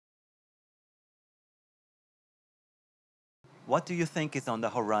What do you think is on the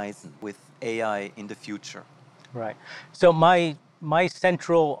horizon with AI in the future? Right. So my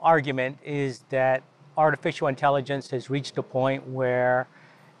central argument is that artificial intelligence has reached a point where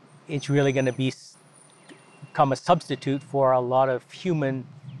it's really going to become a substitute for a lot of human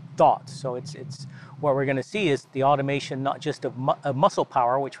thoughts. So it's what we're going to see is the automation not just of muscle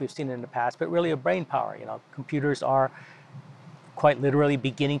power, which we've seen in the past, but really of brain power. Computers are quite literally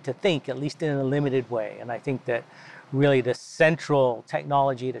beginning to think, at least in a limited way. And I think that really the central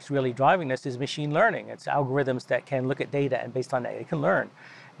technology that's really driving this is machine learning. It's algorithms that can look at data, and based on that, it can learn.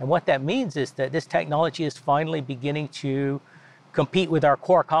 And what that means is that this technology is finally beginning to compete with our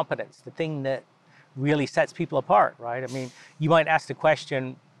core competence, the thing that really sets people apart, right? I mean, you might ask the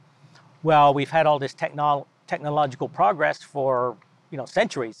question, well, we've had all this technological progress for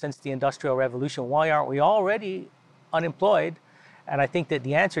centuries since the Industrial Revolution. Why aren't we already unemployed? And I think that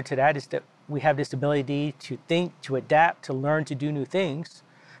the answer to that is that we have this ability to think, to adapt, to learn, to do new things.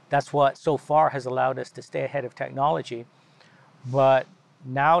 That's what so far has allowed us to stay ahead of technology. But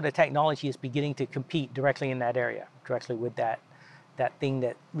now the technology is beginning to compete directly in that area, directly with that thing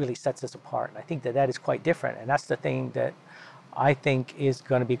that really sets us apart. And I think that is quite different. And that's the thing that I think is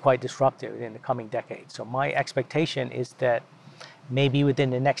going to be quite disruptive in the coming decades. So my expectation is that maybe within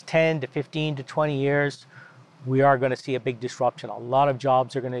the next 10 to 15 to 20 years, we are going to see a big disruption. A lot of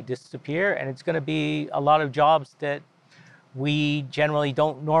jobs are going to disappear, and it's going to be a lot of jobs that we generally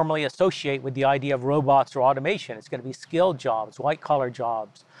don't normally associate with the idea of robots or automation. It's going to be skilled jobs, white-collar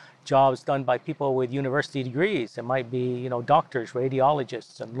jobs, jobs done by people with university degrees. It might be, doctors,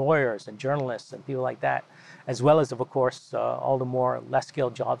 radiologists, and lawyers, and journalists, and people like that, as well as, of course, all the more less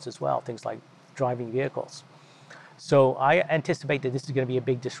skilled jobs as well, things like driving vehicles. So I anticipate that this is going to be a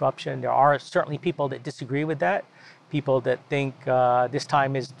big disruption. There are certainly people that disagree with that, people that think this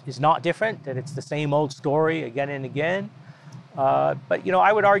time is not different, that it's the same old story again and again. But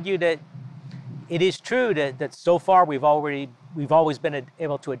I would argue that it is true that so far we've always been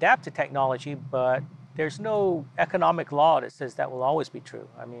able to adapt to technology, but there's no economic law that says that will always be true.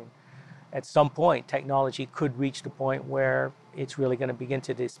 I mean, at some point, technology could reach the point where it's really going to begin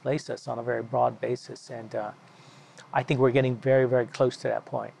to displace us on a very broad basis, and I think we're getting very, very close to that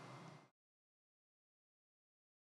point.